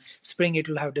colors, in a spring it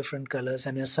will have different colors,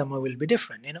 and in summer will be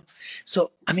different.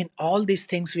 So I mean, all these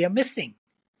things we are missing.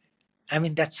 I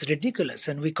mean, that's ridiculous.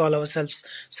 And we call ourselves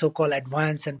so-called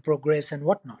advance and progress and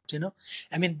whatnot.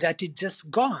 I mean, that is just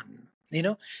gone.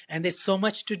 And there's so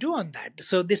much to do on that.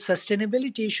 So this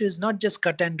sustainability issue is not just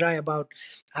cut and dry about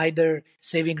either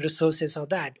saving resources or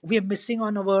that. We are missing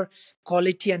on our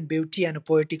quality and beauty and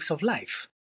poetics of life.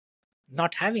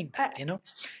 Not having that.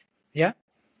 Yeah.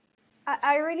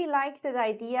 I really like that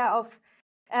idea of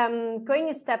going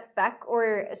a step back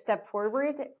or a step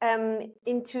forward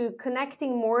into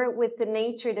connecting more with the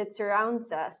nature that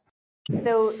surrounds us.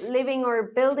 So living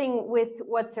or building with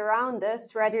what's around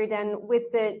us rather than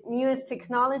with the newest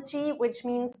technology, which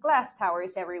means glass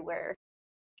towers everywhere.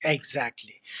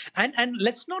 Exactly. And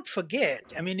let's not forget,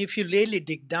 I mean, if you really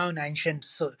dig down ancient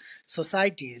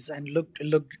societies and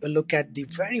look at the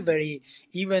very, very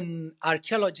even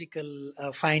archaeological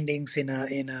findings in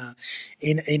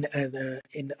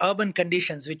urban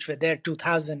conditions which were there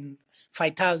 2000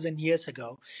 5,000 years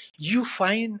ago, you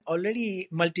find already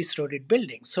multi-storied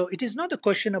buildings. So it is not a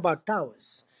question about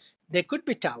towers. There could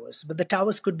be towers, but the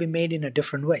towers could be made in a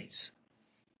different ways.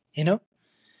 You know,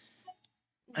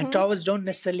 and towers don't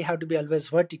necessarily have to be always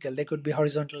vertical. They could be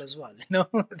horizontal as well.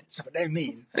 That's what I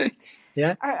mean.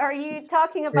 Yeah. Are you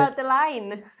talking about the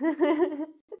line?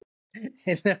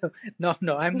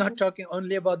 No, I'm not talking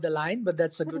only about the line, but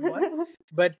that's a good one.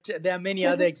 But there are many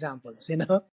other examples.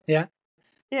 Yeah.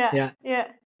 Yeah.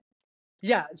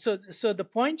 Yeah. So the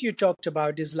point you talked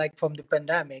about is like from the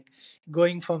pandemic,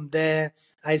 going from there.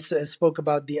 I spoke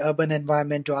about the urban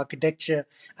environment to architecture.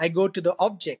 I go to the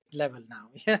object level now.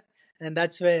 Yeah, and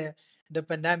that's where the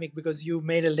pandemic, because you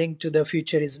made a link to the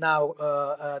future is now.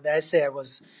 The essay I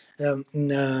was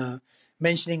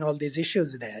mentioning all these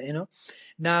issues there.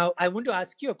 Now I want to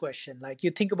ask you a question. Like, you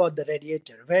think about the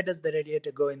radiator. Where does the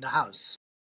radiator go in the house?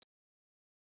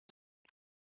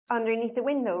 Underneath the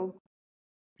window.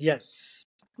 Yes.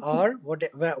 Or what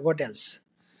else?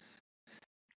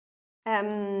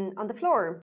 On the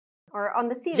floor or on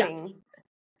the ceiling. Yeah.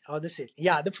 Or the ceiling.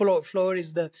 Yeah, the floor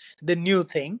is the new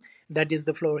thing. That is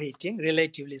the floor heating,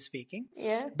 relatively speaking.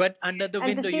 Yes. But under the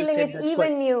window, and the you ceiling said is that's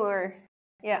even newer.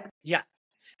 Yeah. Yeah.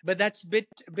 But that's bit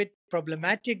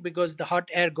problematic because the hot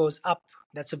air goes up.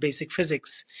 That's a basic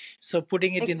physics. So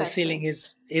putting it in the ceiling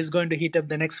is going to heat up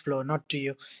the next floor, not to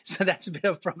you. So that's a bit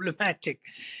of problematic.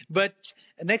 But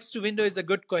next to window is a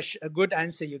good question, a good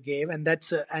answer you gave, and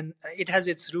and it has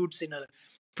its roots in a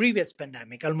previous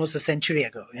pandemic, almost a century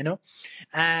ago.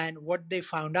 And what they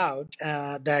found out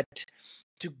that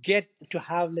to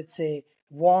have, let's say,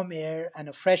 warm air and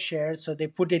a fresh air, so they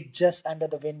put it just under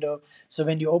the window. So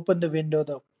when you open the window,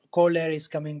 the cold air is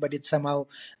coming, but it's somehow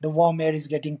the warm air is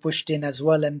getting pushed in as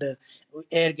well, and the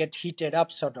air gets heated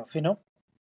up, sort of.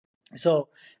 So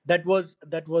that was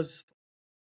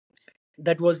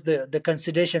the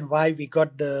consideration why we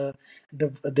got the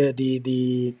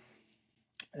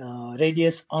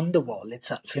radius on the wall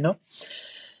itself.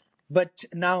 But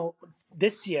now,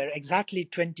 this year, exactly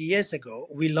 20 years ago,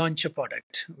 we launched a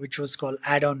product which was called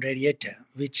add-on radiator,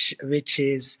 which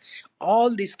is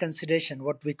all this consideration,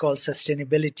 what we call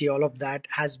sustainability, all of that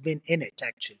has been in it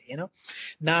actually.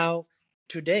 Now,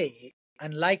 today,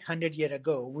 unlike 100 years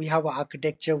ago, we have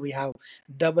architecture, we have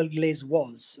double glazed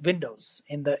walls, windows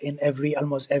in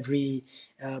almost every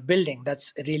building.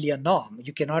 That's really a norm.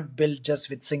 You cannot build just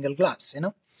with single glass.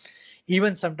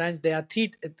 Even sometimes they are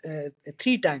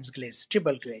three times glaze,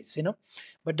 triple glaze.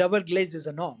 But double glaze is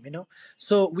a norm.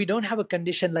 So we don't have a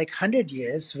condition like 100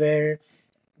 years where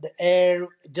the air,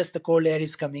 just the cold air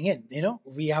is coming in.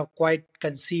 We have quite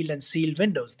concealed and sealed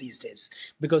windows these days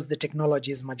because the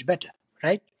technology is much better,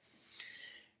 right?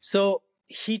 So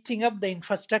heating up the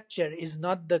infrastructure is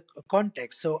not the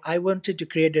context. So I wanted to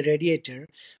create a radiator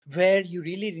where you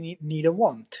really need a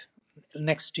warmth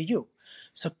next to you.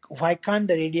 So why can't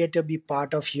the radiator be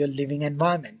part of your living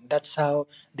environment? That's how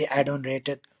the add-on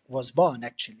radiator was born,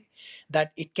 actually.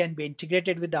 That it can be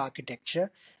integrated with the architecture.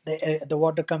 The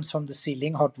water comes from the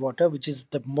ceiling, hot water, which is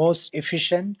the most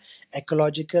efficient,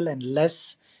 ecological, and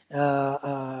less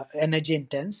energy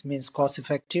intense, means cost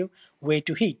effective way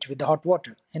to heat with the hot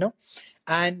water,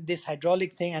 and this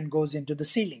hydraulic thing and goes into the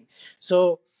ceiling.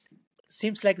 So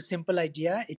seems like a simple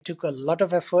idea. It took a lot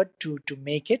of effort to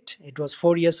make it. It was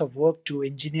 4 years of work to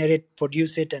engineer it,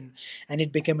 produce it, and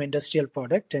it became an industrial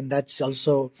product. And that's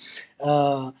also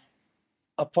a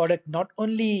product not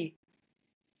only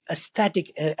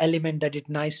aesthetic element that it's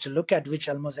nice to look at, which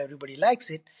almost everybody likes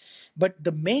it, but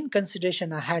the main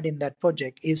consideration I had in that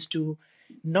project is to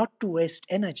not to waste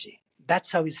energy.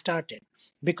 That's how it started,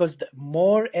 because the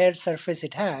more air surface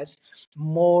it has,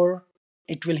 more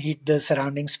it will heat the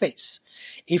surrounding space.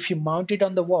 If you mount it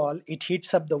on the wall, it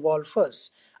heats up the wall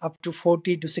first. Up to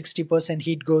 40 to 60%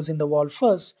 heat goes in the wall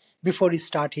first before you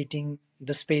start heating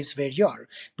the space where you are,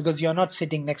 because you're not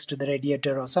sitting next to the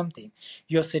radiator or something,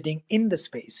 you're sitting in the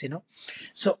space.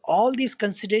 So all these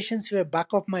considerations were back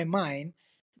of my mind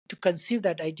to conceive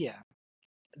that idea.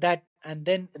 That, and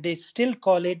then they still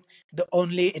call it the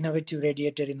only innovative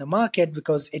radiator in the market,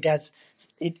 because it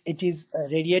is a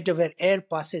radiator where air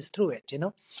passes through it,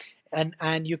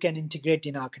 and you can integrate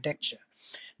in architecture.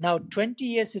 Now 20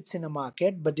 years it's in the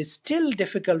market, but it's still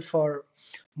difficult for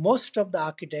most of the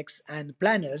architects and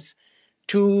planners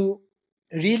to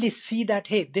really see that,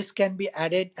 hey, this can be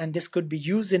added and this could be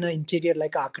used in an interior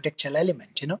like architectural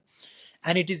element.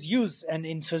 And it is used, and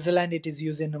in Switzerland it is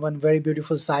used in one very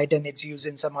beautiful site, and it's used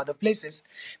in some other places,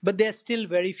 but there's still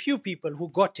very few people who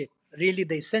got it, really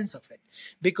the sense of it,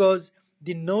 because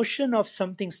the notion of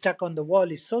something stuck on the wall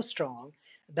is so strong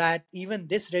that even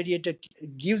this radiator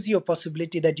gives you a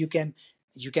possibility that you can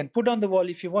put on the wall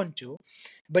if you want to,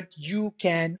 but you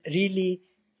can really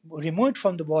remove it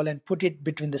from the wall and put it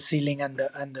between the ceiling and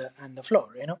the floor.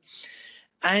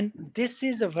 And this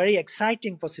is a very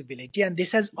exciting possibility, and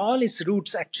this has all its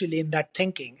roots actually in that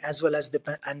thinking, as well as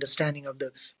the understanding of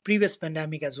the previous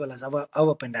pandemic, as well as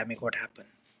our pandemic, what happened.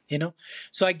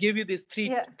 So I give you these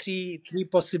Yeah. three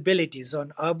possibilities: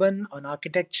 on urban, on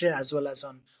architecture, as well as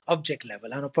on object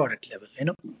level, on a product level.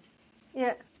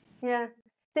 Yeah, yeah.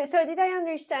 So did I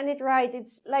understand it right?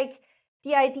 It's like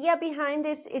the idea behind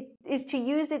this it is to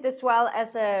use it as well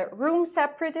as a room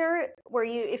separator, where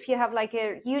if you have like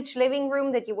a huge living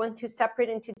room that you want to separate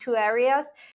into two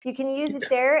areas, you can use it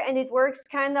there, and it works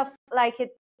kind of like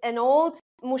an old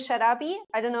musharabi.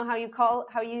 I don't know how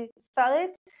you spell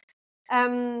it.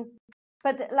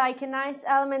 But like a nice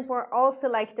element where also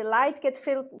like the light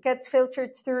gets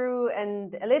filtered through,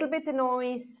 and a little bit the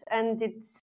noise, and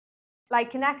it's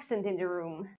like an accent in the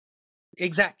room.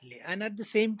 Exactly. And at the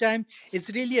same time, it's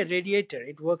really a radiator.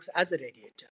 It works as a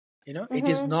radiator. It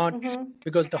is not,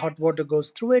 because the hot water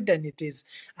goes through it,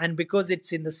 and because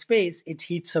it's in the space, it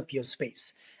heats up your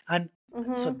space. And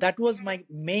so that was my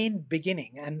main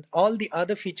beginning. And all the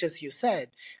other features you said,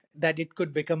 that it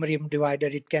could become a room divider,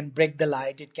 it can break the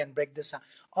light, it can break the sound,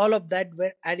 all of that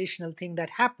were additional things that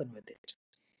happen with it.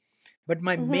 But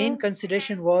my main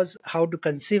consideration was how to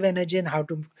conceive energy and how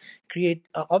to create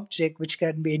an object which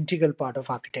can be integral part of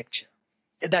architecture.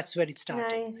 That's where it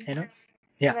started. Nice.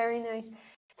 Yeah. Very nice.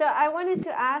 So I wanted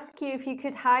to ask you if you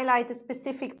could highlight a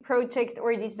specific project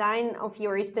or design of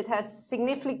yours that has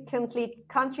significantly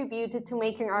contributed to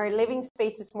making our living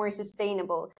spaces more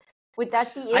sustainable. Would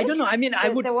that be it? I don't know. I mean, I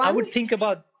one? would think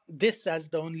about this as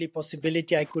the only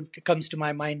possibility comes to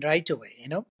my mind right away.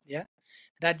 Yeah.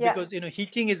 Because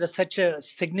heating is such a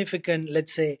significant,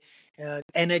 let's say,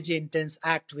 energy intense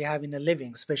act we have in a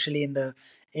living, especially in the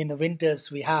winters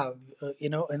we have,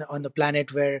 on the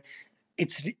planet, where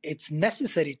it's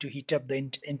necessary to heat up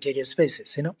the interior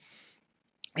spaces.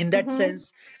 In that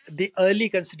sense, the early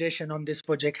consideration on this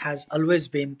project has always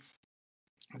been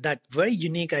that very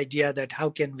unique idea, that how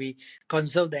can we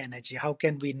conserve the energy, how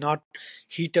can we not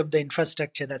heat up the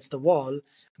infrastructure, that's the wall,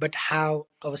 but how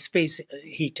our space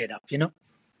heated up,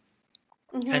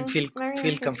 and feel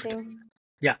comfortable.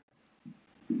 Yeah.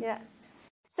 Yeah.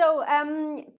 So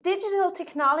digital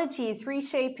technologies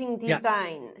reshaping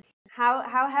design. Yeah.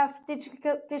 How have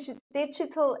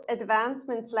digital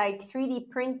advancements like 3D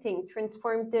printing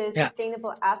transformed the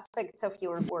sustainable aspects of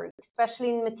your work, especially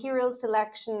in material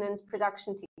selection and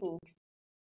production techniques?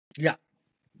 Yeah.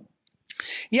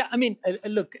 Yeah, I mean,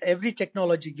 look, every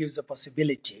technology gives a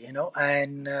possibility,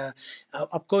 and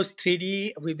of course,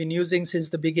 3D we've been using since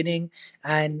the beginning,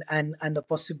 and the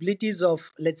possibilities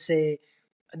of, let's say,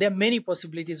 there are many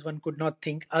possibilities one could not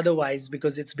think otherwise,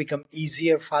 because it's become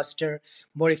easier, faster,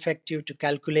 more effective to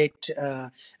calculate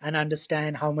and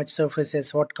understand how much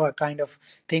surfaces, what kind of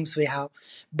things we have.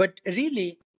 But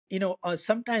really,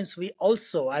 sometimes we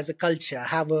also, as a culture,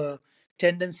 have a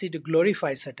tendency to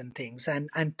glorify certain things, and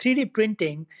 3D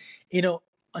printing,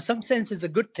 some sense it's a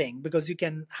good thing because you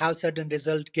can have certain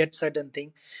result, get certain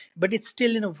thing, but it's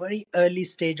still in a very early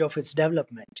stage of its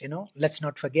development, let's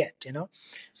not forget.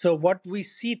 So what we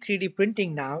see 3D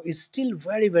printing now is still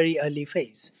very, very early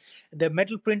phase. The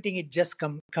metal printing is just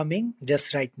coming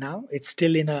just right now. It's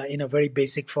still in a very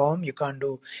basic form. You can't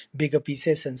do bigger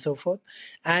pieces and so forth.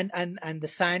 And the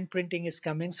sand printing is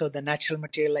coming, so the natural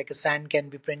material like a sand can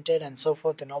be printed and so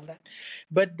forth and all that.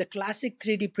 But the classic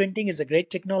 3D printing is a great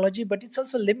technology, but it's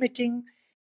also limiting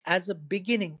as a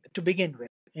beginning to begin with.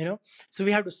 So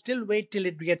we have to still wait till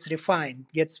it gets refined,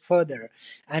 gets further,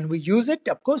 and we use it,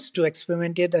 of course, to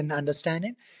experiment it and understand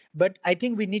it. But I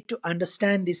think we need to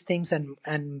understand these things and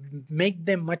make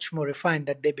them much more refined,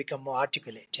 that they become more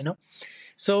articulate.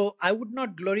 So I would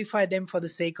not glorify them for the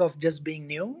sake of just being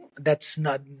new. That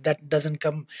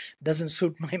doesn't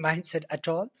suit my mindset at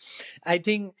all. I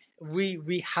think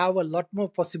we have a lot more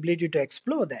possibility to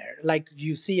explore there. Like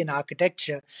you see in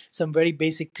architecture, some very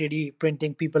basic 3D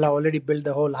printing. People have already built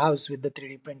the whole house with the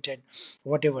 3D printed,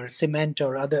 whatever, cement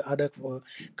or other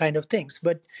kind of things.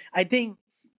 But I think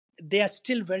they are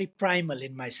still very primal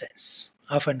in my sense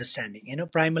of understanding.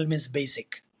 Primal means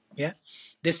basic. Yeah,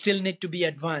 they still need to be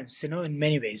advanced. In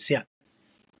many ways. Yeah.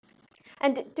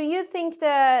 And do you think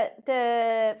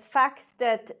the fact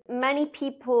that many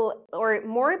people or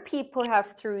more people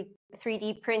have through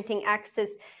 3D printing access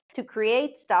to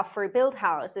create stuff or build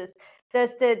houses,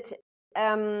 does that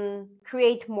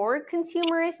create more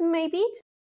consumerism maybe?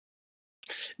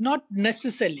 Not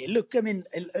necessarily. Look, I mean,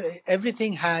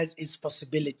 everything has its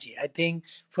possibility. I think,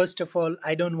 first of all,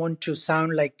 I don't want to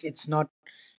sound like it's not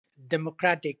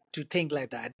democratic to think like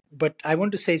that, but I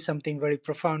want to say something very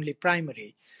profoundly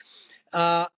primary.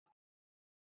 Uh,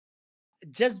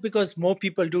 just because more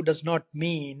people do does not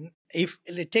mean, if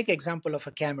take example of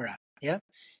a camera. Yeah.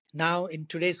 Now in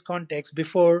today's context,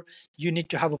 before you need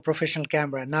to have a professional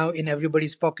camera. Now in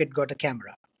everybody's pocket got a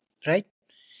camera, right?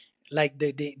 Like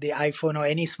the iPhone or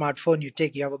any smartphone you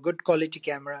take, you have a good quality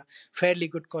camera, fairly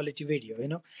good quality video.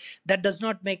 That does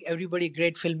not make everybody a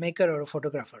great filmmaker or a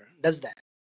photographer, does that?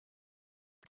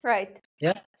 Right.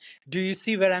 Yeah. Do you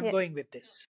see where I'm Yeah. going with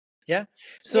this? Yeah. Yeah.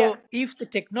 So if the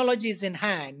technology is in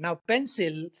hand, now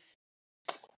pencil,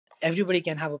 everybody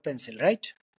can have a pencil,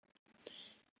 right?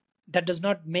 That does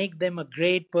not make them a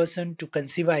great person to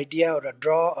conceive idea or a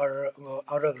draw or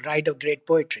a write a great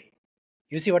poetry.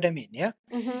 You see what I mean? Yeah.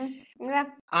 Yeah.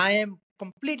 I am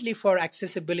completely for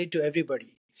accessibility to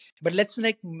everybody. But let's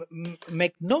make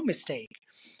no mistake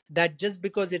that just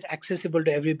because it's accessible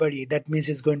to everybody, that means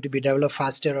it's going to be developed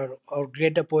faster, or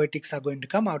greater poetics are going to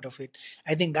come out of it.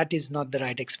 I think that is not the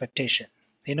right expectation.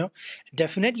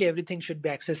 Definitely everything should be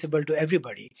accessible to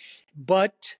everybody.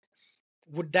 But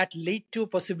would that lead to a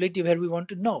possibility where we want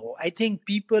to know? I think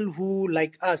people who,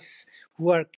 like us, who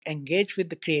are engaged with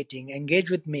the creating, engaged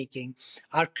with making,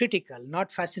 are critical, not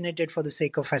fascinated for the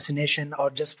sake of fascination or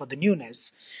just for the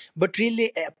newness, but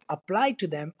really apply to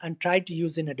them and try to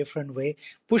use in a different way,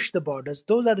 push the borders.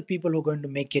 Those are the people who are going to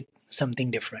make it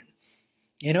something different.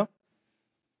 you know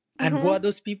and who are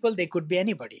those people? They could be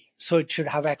anybody. So it should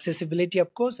have accessibility,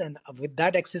 of course, and with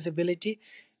that accessibility,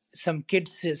 some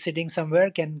kids sitting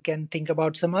somewhere can think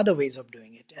about some other ways of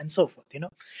doing it and so forth.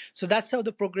 So that's how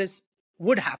the progress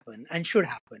would happen and should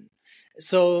happen.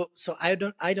 So I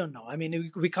don't know. I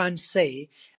mean, we can't say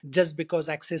just because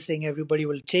accessing everybody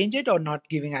will change it, or not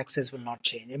giving access will not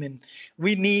change. I mean,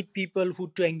 we need people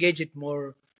who to engage it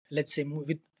more, let's say,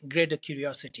 with greater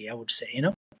curiosity, I would say.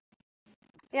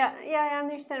 Yeah, I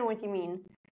understand what you mean.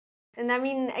 And I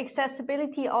mean,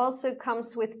 accessibility also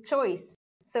comes with choice.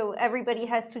 So everybody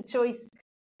has to choose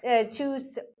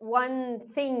one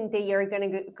thing they are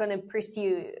gonna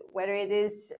pursue, whether it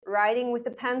is writing with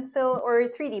a pencil or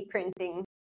 3D printing.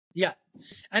 Yeah.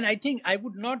 And I think I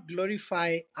would not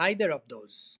glorify either of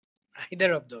those.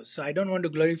 Either of those. So I don't want to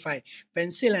glorify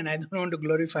pencil, and I don't want to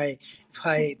glorify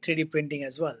 3D printing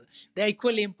as well. They're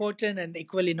equally important and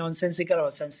equally nonsensical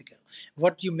or sensical.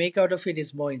 What you make out of it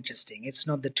is more interesting. It's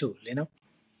not the tool. Yeah.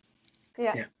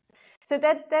 Yeah. So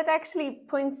that actually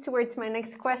points towards my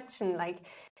next question. Like,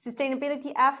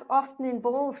 sustainability often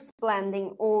involves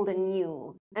blending old and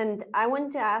new. And I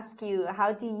want to ask you,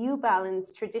 how do you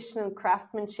balance traditional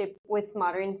craftsmanship with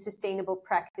modern sustainable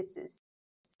practices,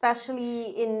 especially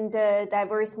in the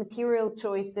diverse material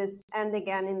choices and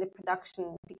again in the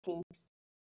production techniques?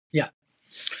 Yeah.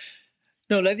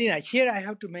 No, Ladina, here I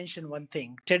have to mention one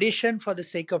thing. Tradition for the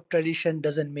sake of tradition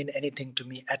doesn't mean anything to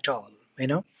me at all,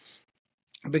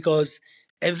 because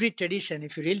every tradition,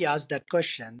 if you really ask that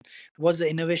question, was an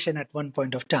innovation at one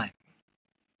point of time.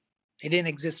 It didn't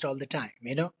exist all the time.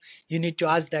 You need to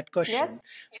ask that question. Yes.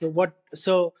 So what?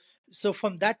 So So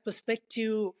from that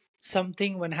perspective,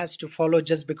 something one has to follow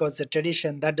just because the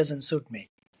tradition, that doesn't suit me.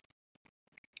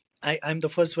 I'm the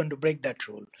first one to break that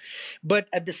rule. But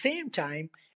at the same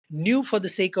time, new for the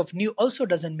sake of new also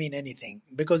doesn't mean anything,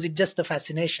 because it's just the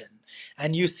fascination.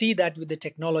 And you see that with the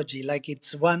technology, like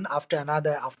it's one after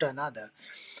another after another.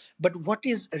 But what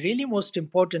is really most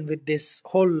important with this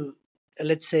whole,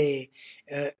 let's say,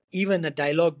 even a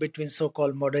dialogue between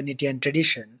so-called modernity and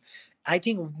tradition, I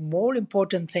think more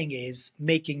important thing is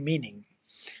making meaning.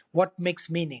 What makes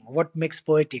meaning, what makes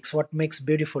poetics, what makes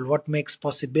beautiful, what makes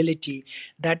possibility,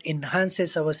 that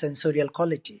enhances our sensorial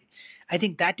quality. I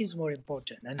think that is more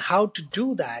important. And how to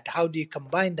do that, how do you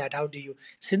combine that, how do you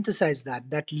synthesize that,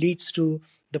 that leads to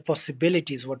the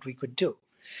possibilities what we could do.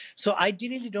 So I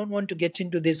really don't want to get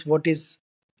into this, what is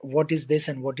this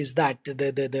and what is that,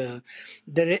 the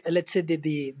let's say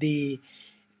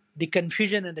the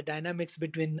confusion and the dynamics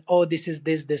between, oh, this is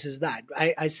this, this is that.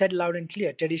 I said loud and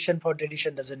clear, tradition for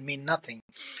tradition doesn't mean nothing.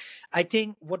 I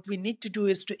think what we need to do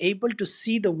is to able to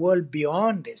see the world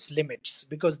beyond these limits,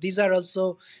 because these are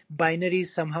also binaries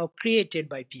somehow created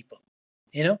by people.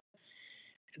 You know,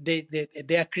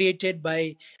 they are created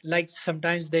by, like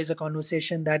sometimes there's a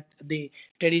conversation that the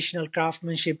traditional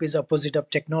craftsmanship is opposite of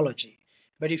technology.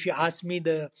 But if you ask me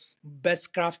the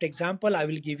best craft example, I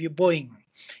will give you Boeing.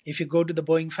 If you go to the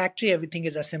Boeing factory, everything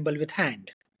is assembled with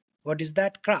hand. What is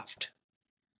that? Craft,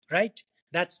 right?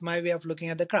 That's my way of looking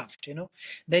at the craft.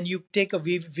 Then you take a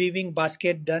weaving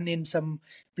basket done in some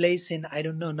place in, I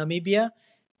don't know, Namibia.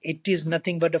 It is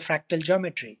nothing but a fractal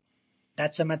geometry.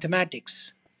 That's a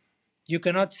mathematics. You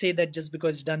cannot say that just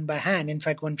because it's done by hand. In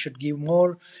fact, one should give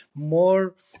more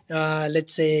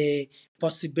let's say,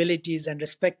 possibilities and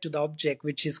respect to the object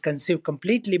which is conceived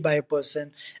completely by a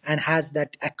person and has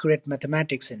that accurate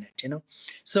mathematics in it.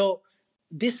 So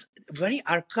this very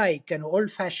archaic and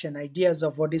old-fashioned ideas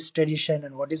of what is tradition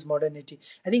and what is modernity,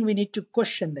 I think we need to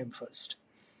question them first.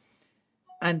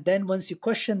 And then once you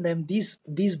question them, these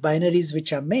binaries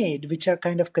which are made, which are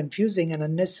kind of confusing and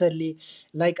unnecessarily,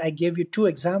 like I gave you two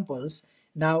examples.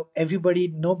 Now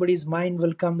nobody's mind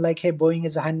will come like, hey, Boeing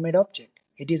is a handmade object.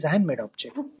 It is a handmade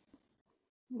object.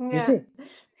 Yeah. You see?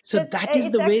 So but that is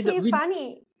it's the way actually that we...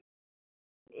 funny.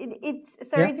 It's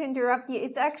sorry to interrupt you.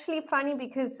 It's actually funny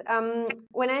because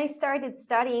when I started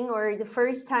studying, or the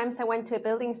first times I went to a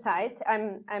building site,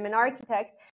 I'm an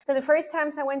architect. So the first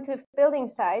times I went to a building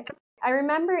site, I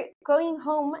remember going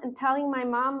home and telling my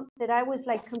mom that I was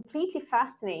like completely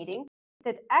fascinating,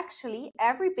 that actually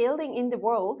every building in the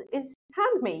world is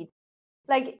handmade.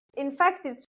 Like, in fact,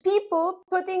 it's people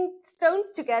putting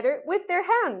stones together with their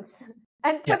hands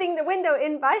and putting the window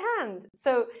in by hand.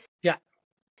 So yeah,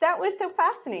 that was so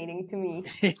fascinating to me.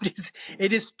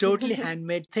 It is totally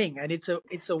handmade thing, and it's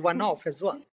a one-off as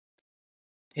well.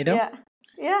 Yeah.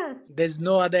 There's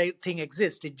no other thing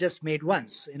exists. It just made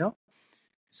once.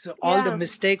 So all the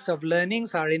mistakes of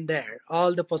learnings are in there.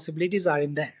 All the possibilities are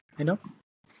in there.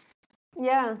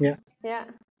 Yeah.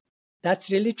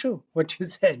 That's really true what you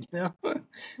said.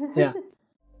 Yeah.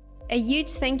 A huge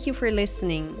thank you for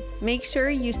listening. Make sure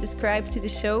you subscribe to the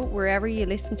show wherever you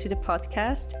listen to the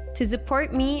podcast to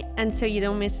support me and so you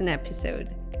don't miss an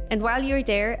episode. And while you're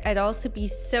there, I'd also be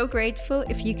so grateful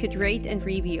if you could rate and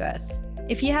review us.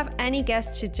 If you have any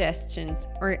guest suggestions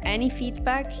or any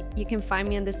feedback, you can find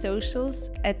me on the socials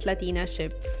at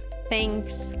LadinaShip.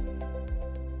 Thanks.